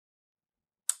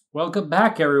Welcome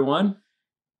back, everyone,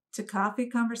 to Coffee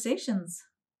Conversations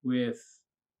with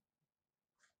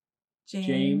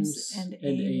James and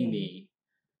Amy.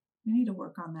 We need to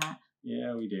work on that.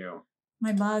 Yeah, we do.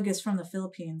 My mug is from the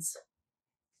Philippines.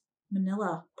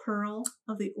 Manila, Pearl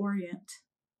of the Orient.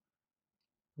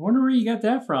 I wonder where you got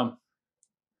that from.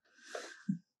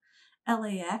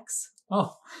 LAX.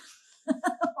 Oh.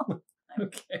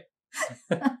 Okay.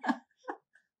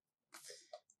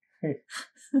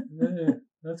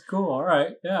 That's cool. All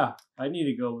right. Yeah. I need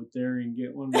to go there and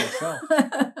get one myself.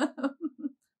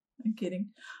 I'm kidding.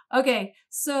 Okay.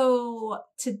 So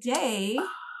today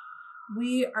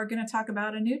we are going to talk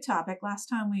about a new topic. Last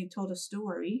time we told a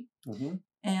story. Mm-hmm.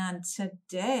 And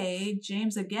today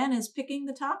James again is picking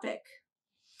the topic.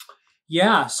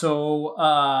 Yeah. So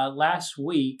last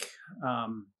week,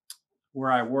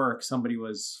 where I work, somebody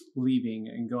was leaving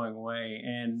and going away.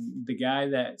 And the guy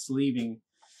that's leaving,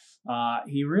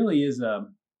 he really is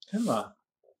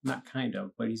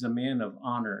but he's a man of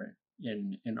honor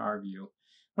in our view.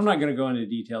 I'm not going to go into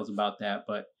details about that,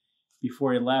 but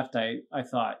before he left, I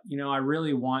thought, I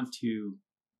really want to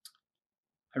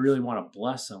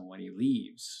bless him when he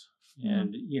leaves.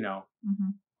 And,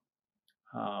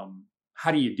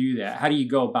 how do you do that? How do you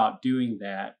go about doing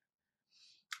that?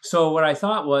 So what I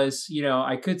thought was,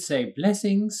 I could say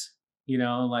blessings,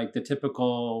 like the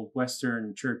typical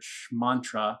Western church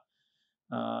mantra,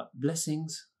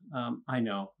 blessings. I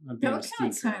know. That was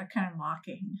kind of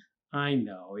mocking. I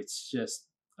know. It's just,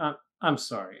 I'm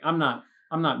sorry. I'm not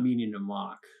meaning to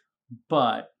mock,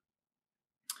 but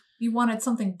you wanted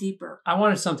something deeper. I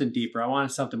wanted something deeper. I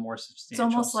wanted something more substantial.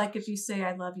 It's almost like if you say,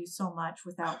 I love you so much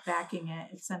without backing it,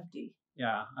 it's empty.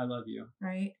 Yeah, I love you.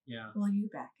 Right? Yeah. Well, you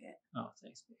back it. Oh,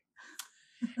 thanks.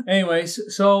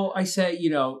 Anyways, so I say,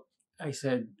 and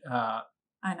I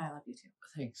love you too.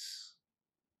 Thanks.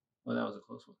 Well, that was a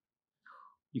close one.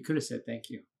 You could have said thank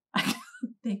you.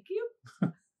 Thank you.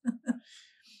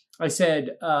 I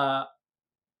said, and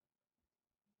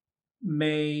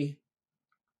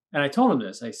I told him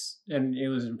this, and it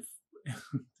was,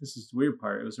 this is the weird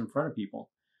part, it was in front of people.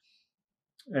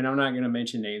 And I'm not going to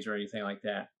mention names or anything like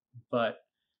that, but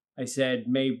I said,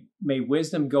 may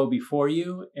wisdom go before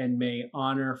you and may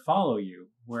honor follow you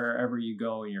wherever you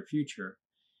go in your future.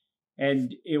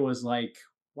 And it was like,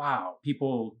 wow,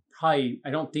 I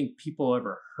don't think people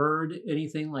ever heard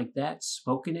anything like that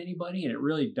spoken to anybody. And it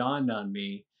really dawned on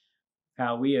me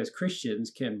how we as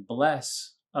Christians can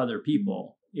bless other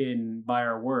people by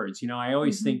our words. I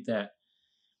always think that,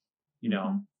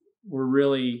 we're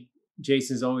really,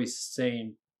 Jason's always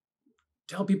saying,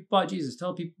 tell people about Jesus,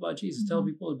 tell people about Jesus, tell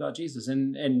people about Jesus.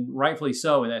 And rightfully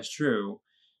so, and that's true.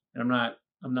 And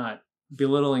I'm not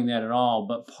belittling that at all,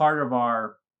 but part of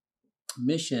our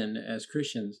mission as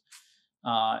Christians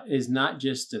is not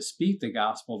just to speak the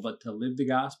gospel, but to live the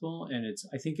gospel. And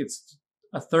I think it's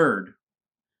a third.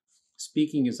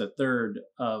 Speaking is a third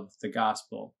of the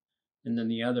gospel. And then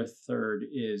the other third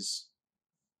is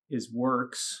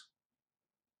works.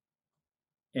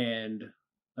 And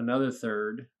another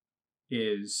third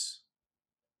is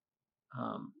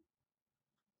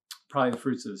probably the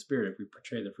fruits of the Spirit, if we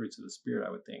portray the fruits of the Spirit,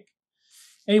 I would think.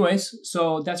 Anyways,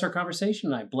 so that's our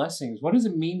conversation tonight. Blessings. What does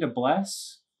it mean to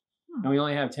bless? And we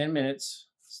only have 10 minutes.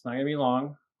 It's not going to be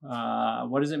long.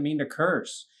 What does it mean to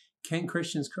curse? Can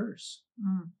Christians curse?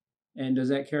 And does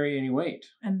that carry any weight?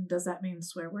 And does that mean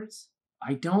swear words?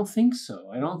 I don't think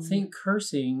so. I don't think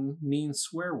cursing means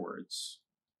swear words.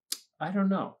 I don't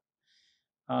know.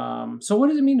 So what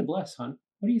does it mean to bless, hon?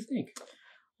 What do you think?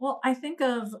 Well, I think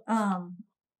of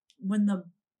when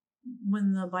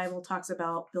the Bible talks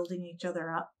about building each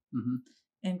other up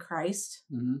in Christ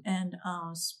and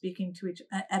speaking to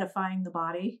edifying the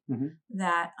body,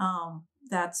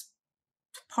 that's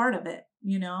part of it,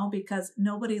 because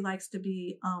nobody likes to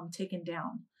be taken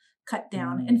down, cut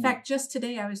down. In fact, just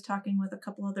today I was talking with a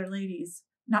couple other ladies,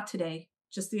 not today,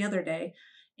 just the other day.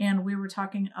 And we were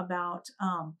talking about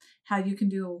how you can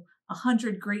do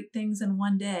 100 great things in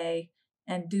one day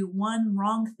and do one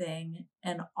wrong thing,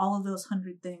 and all of those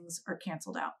 100 things are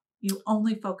canceled out. You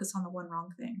only focus on the one wrong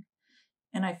thing.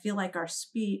 And I feel like our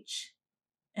speech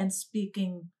and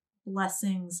speaking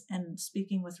blessings and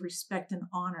speaking with respect and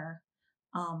honor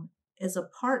is a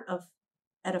part of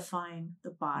edifying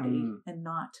the body and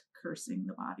not cursing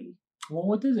the body. Well,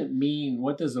 what does it mean?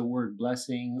 What does the word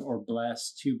blessing or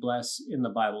to bless in the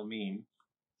Bible mean?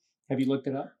 Have you looked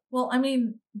it up? Well, I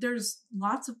mean, there's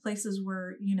lots of places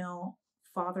where,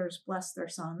 fathers bless their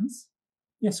sons.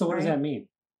 Yeah, so what does that mean?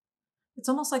 It's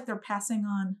almost like they're passing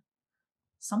on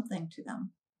something to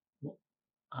them. Well,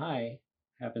 I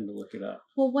happened to look it up.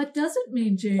 Well, what does it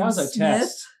mean, James? That was a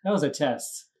test. That was a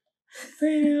test.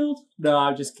 Failed. No,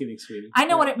 I'm just kidding, sweetie. I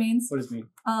know what it means. What does it mean?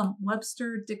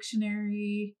 Webster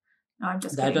Dictionary. No, I'm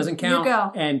just That kidding. doesn't count. You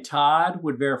go. And Todd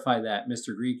would verify that,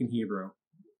 Mr. Greek and Hebrew.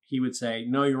 He would say,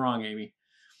 no, you're wrong, Amy.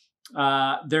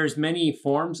 There's many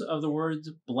forms of the words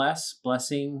bless,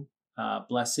 blessing,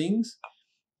 blessings.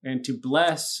 And to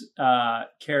bless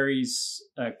carries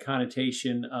a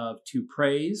connotation of to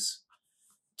praise,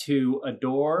 to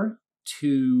adore,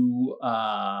 to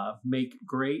make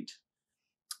great.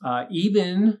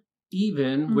 Even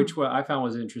which what I found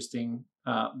was interesting,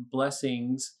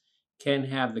 blessings can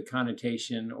have the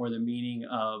connotation or the meaning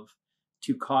of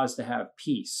to cause to have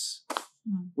peace,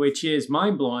 which is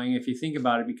mind-blowing if you think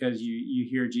about it, because you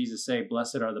hear Jesus say,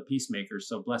 blessed are the peacemakers.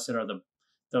 So blessed are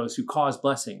those who cause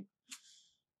blessing,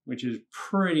 which is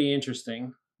pretty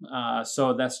interesting.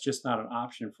 So that's just not an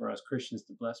option for us Christians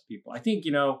to bless people. I think,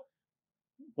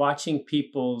 watching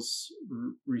people's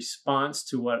response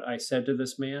to what I said to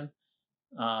this man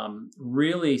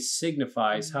really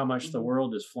signifies how much the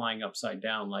world is flying upside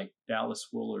down, like Dallas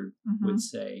Willard would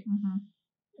say,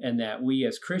 and that we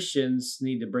as Christians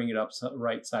need to bring it up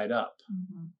right side up.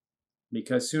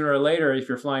 Because sooner or later, if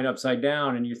you're flying upside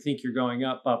down and you think you're going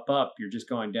up, up, up, you're just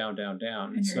going down, down,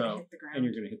 down. And you're going to hit the ground. And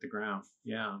you're going to hit the ground.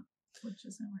 Yeah. Which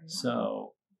isn't where you want.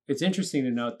 So it's interesting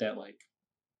to note that, like,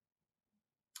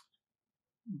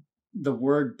 the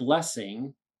word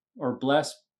blessing or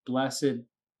blessed,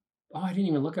 I didn't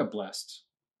even look up blessed.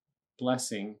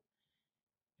 Blessing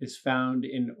is found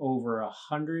in over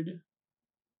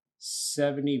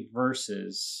 170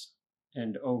 verses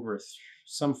and over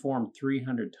some form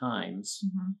 300 times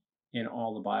in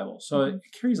all the Bible. So it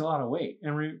carries a lot of weight.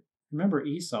 And remember,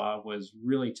 Esau was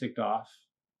really ticked off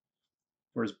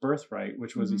for his birthright,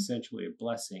 which was essentially a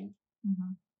blessing.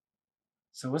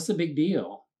 So what's the big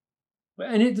deal?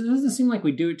 And it doesn't seem like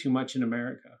we do it too much in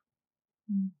America.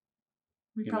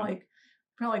 We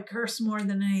probably curse more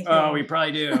than anything. Oh, we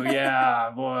probably do. Yeah,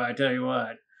 boy, I tell you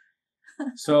what.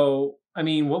 So, I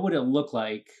mean, what would it look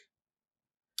like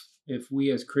if we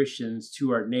as Christians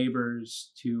to our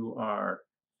neighbors, to our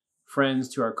friends,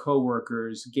 to our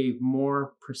coworkers gave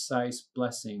more precise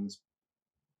blessings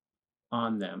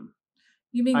on them?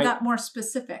 You mean got more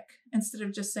specific instead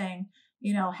of just saying,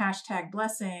 hashtag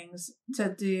blessings,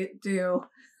 to do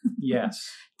yes,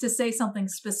 to say something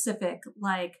specific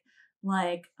like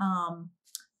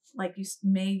you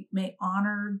may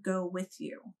honor go with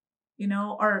you,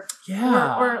 or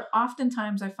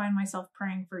oftentimes I find myself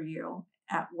praying for you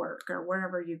at work or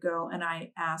wherever you go, and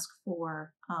I ask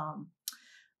for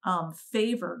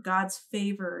favor, God's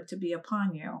favor to be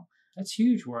upon you. That's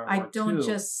huge. I don't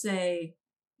just say,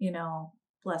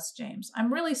 bless James.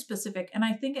 I'm really specific. And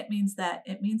I think it means the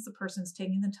person's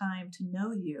taking the time to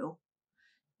know you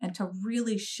and to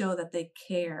really show that they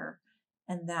care.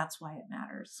 And that's why it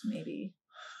matters, maybe.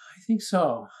 I think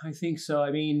so. I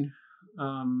mean,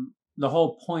 the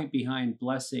whole point behind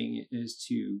blessing is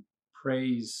to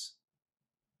praise.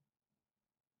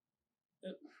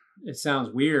 It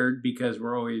sounds weird because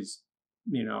we're always,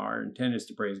 our intent is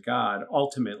to praise God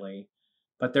ultimately.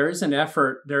 But there is an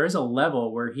effort, there is a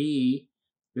level where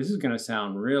this is going to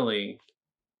sound really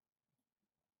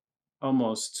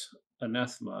almost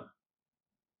anathema,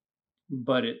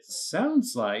 but it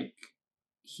sounds like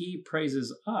he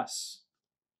praises us.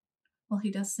 Well,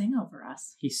 he does sing over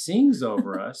us. He sings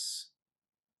over us.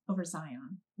 Over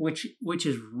Zion. Which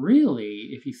is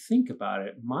really, if you think about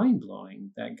it,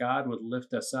 mind-blowing that God would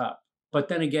lift us up. But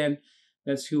then again,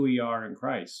 that's who we are in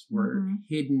Christ. We're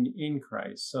hidden in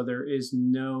Christ. So there is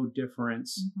no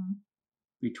difference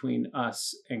between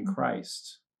us and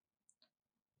Christ.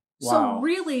 Wow. So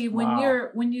really,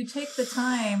 when you take the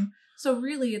time,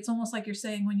 it's almost like you're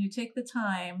saying, when you take the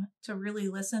time to really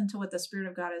listen to what the Spirit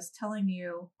of God is telling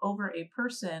you over a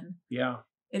person,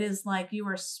 it is like you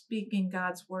are speaking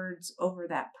God's words over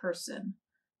that person.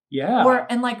 Yeah.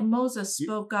 And like Moses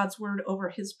spoke God's word over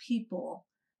his people,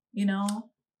 You know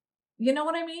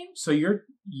what I mean? So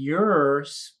you're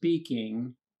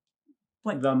speaking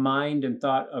the mind and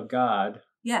thought of God.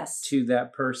 Yes. To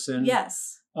that person.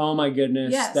 Yes. Oh my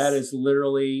goodness. Yes. That is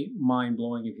literally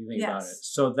mind-blowing if you think about it.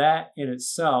 So that in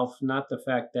itself, not the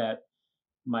fact that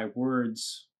my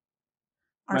words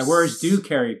do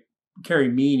carry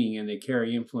meaning and they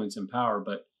carry influence and power,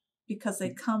 but because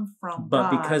they come from God.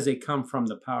 Because they come from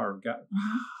the power of God.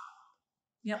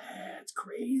 Yep. That's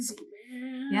crazy,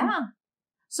 man. Yeah.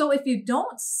 So if you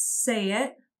don't say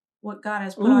it, what God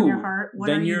has put on your heart,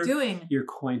 what are you doing? You're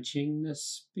quenching the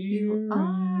Spirit.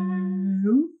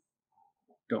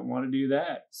 Don't want to do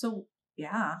that. So,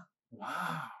 yeah.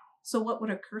 Wow. So what would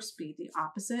a curse be? The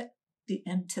opposite? The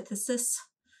antithesis?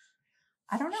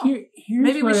 I don't know. Here's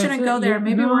Maybe we shouldn't go there.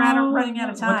 Maybe we're running out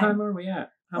of time. What time are we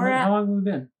at? How long have we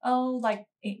been? Oh, like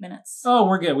 8 minutes. Oh,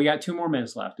 we're good. We got 2 more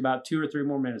minutes left. About 2 or 3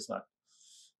 more minutes left.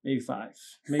 Maybe 5.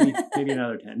 Maybe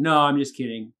another 10. No, I'm just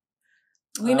kidding.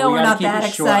 We know we're not that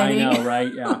exciting. I know,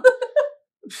 right? Yeah.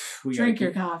 Drink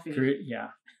your coffee. Yeah.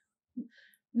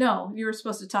 No, you were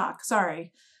supposed to talk.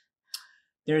 Sorry.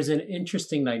 There's an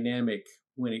interesting dynamic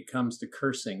when it comes to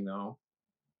cursing, though.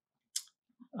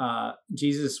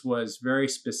 Jesus was very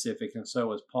specific, and so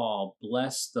was Paul.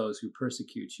 Bless those who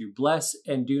persecute you. Bless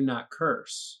and do not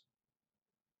curse.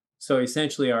 So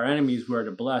essentially, our enemies were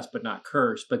to bless but not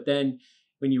curse. But then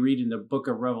when you read in the book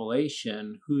of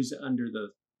Revelation, who's under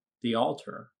the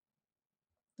altar?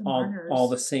 All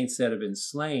the saints that have been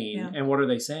slain. Yeah. And what are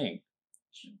they saying?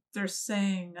 They're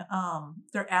saying,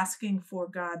 they're asking for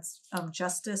God's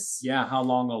justice. Yeah. How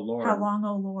long, O Lord? How long,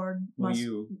 O Lord? Will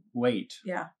you wait?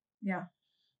 Yeah. Yeah.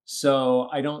 So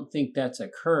I don't think that's a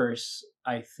curse.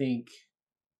 I think,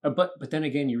 but then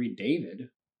again, you read David,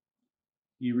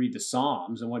 you read the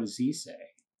Psalms, and what does he say?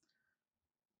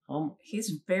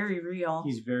 He's very real.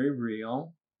 He's very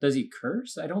real. Does he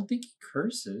curse? I don't think he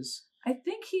curses. I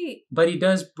think but he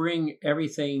does bring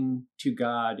everything to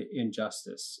God in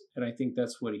justice. And I think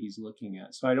that's what he's looking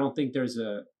at. So I don't think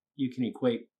you can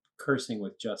equate cursing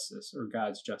with justice or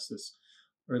God's justice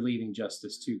or leaving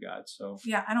justice to God. So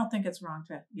yeah, I don't think it's wrong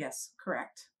yes,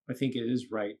 correct. I think it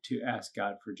is right to ask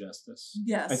God for justice.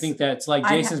 Yes. I think that's like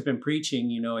Jason's been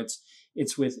preaching,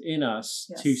 it's within us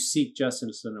to seek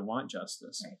justice and to want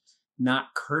justice. Right.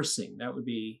 Not cursing. That would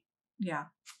be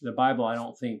the Bible, I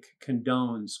don't think,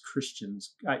 condones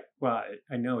Christians. I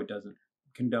know it doesn't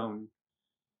condone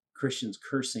Christians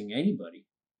cursing anybody,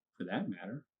 for that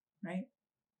matter. Right.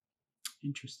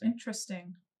 Interesting.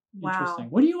 Wow. Interesting.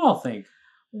 What do you all think?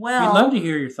 Well, we'd love to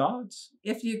hear your thoughts.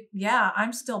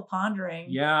 I'm still pondering.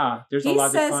 Yeah, there's a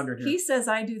lot to ponder here. He says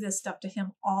I do this stuff to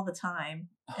him all the time,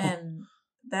 and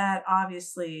that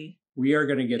obviously we are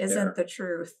going to get isn't the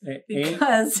truth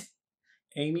because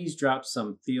Amy's dropped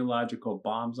some theological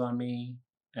bombs on me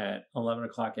at 11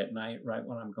 o'clock at night, right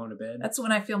when I'm going to bed. That's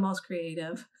when I feel most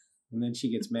creative. And then she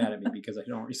gets mad at me because I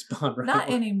don't respond right. Not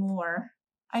anymore.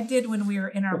 I did when we were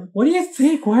in our... What do you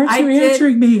think? Why aren't you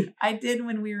answering me? I did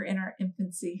when we were in our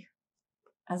infancy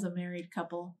as a married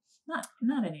couple.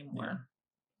 Not anymore. Yeah,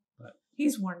 but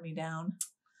he's worn me down.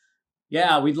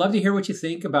 Yeah, we'd love to hear what you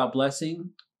think about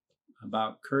blessing,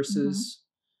 about curses.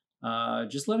 Mm-hmm.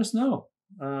 Just let us know.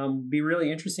 Be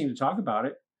really interesting to talk about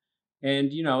it. And,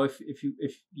 if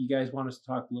you guys want us to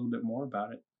talk a little bit more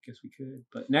about it, I guess we could.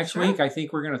 But next week, I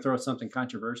think we're going to throw something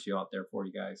controversial out there for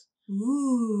you guys.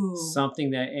 Ooh.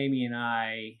 Something that Amy and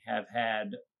I have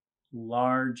had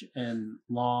large and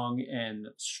long and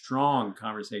strong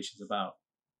conversations about.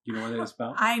 Do you know what it is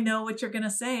about? I know what you're going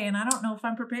to say, and I don't know if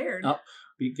I'm prepared. Oh,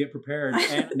 get prepared.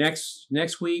 And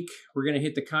next week, we're going to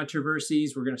hit the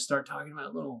controversies. We're going to start talking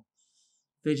about little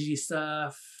fidgety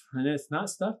stuff. And it's not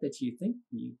stuff that you think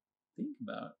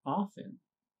about often.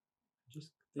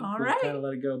 Just think all we'll right. kind of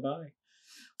let it go by.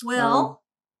 Well,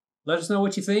 let us know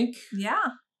what you think. Yeah.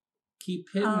 Keep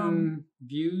hitting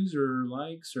views or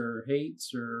likes or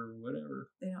hates or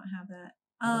whatever. They don't have that.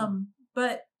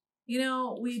 But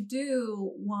we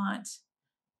do want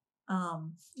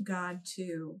God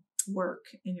to work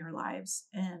in your lives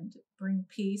and bring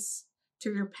peace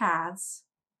to your paths.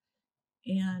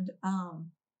 And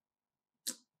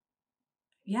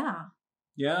yeah.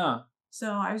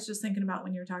 So I was just thinking about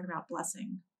when you were talking about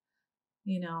blessing,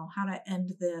 how to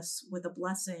end this with a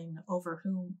blessing over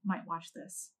whom might watch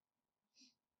this.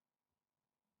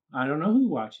 I don't know who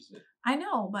watches it. I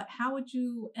know, but how would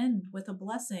you end with a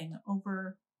blessing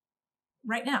over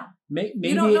right now? Maybe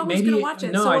you don't know who's going to watch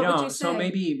it. No, so I what don't. Would you say? So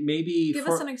maybe give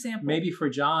us an example. Maybe for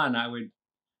John, I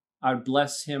would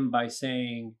bless him by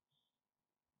saying,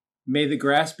 "May the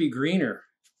grass be greener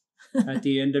at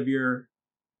the end of your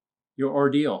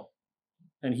ordeal,"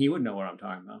 and he would know what I'm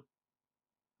talking about.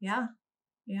 Yeah.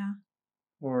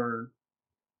 Or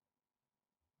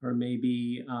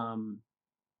maybe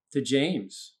to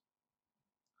James,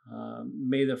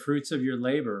 may the fruits of your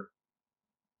labor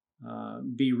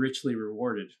be richly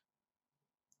rewarded.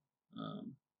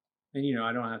 And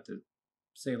I don't have to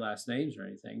say last names or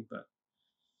anything, but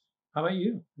how about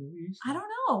you? I don't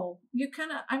know.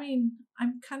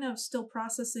 I'm kind of still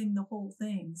processing the whole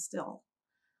thing still.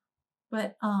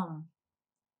 But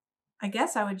I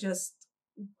guess I'm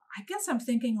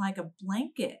thinking like a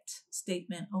blanket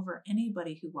statement over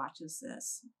anybody who watches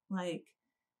this. Like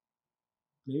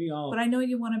maybe all. But I know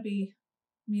you want me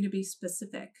to be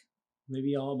specific.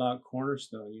 Maybe all about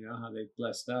Cornerstone, how they've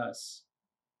blessed us.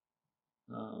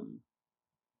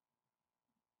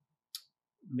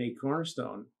 May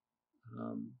Cornerstone.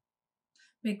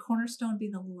 May Cornerstone be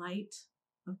the light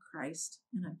of Christ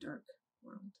in a dark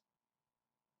world.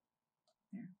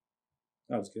 There.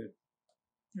 That was good.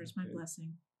 There's my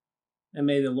blessing. And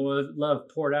may the Lord love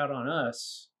poured out on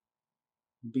us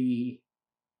be,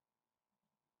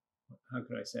 how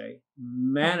could I say,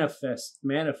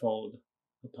 manifold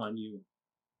upon you.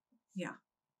 Yeah.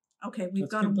 Okay, we've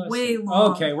That's gone good way blessing.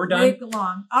 long. Okay, we're done. Way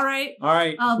long. All right. All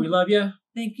right. We love you.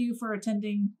 Thank you for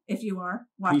attending. If you are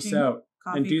watching, Peace out.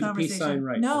 Coffee And do the Conversation. peace sign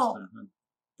right No, this time, hon.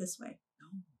 this way. No,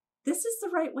 this is the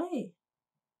right way.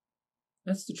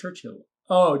 That's the Churchill.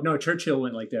 Oh no, Churchill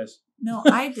went like this. No,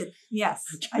 I did. Yes,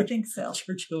 I think so.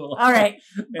 Churchill. All right.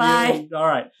 Bye. All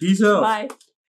right. Peace out. Bye.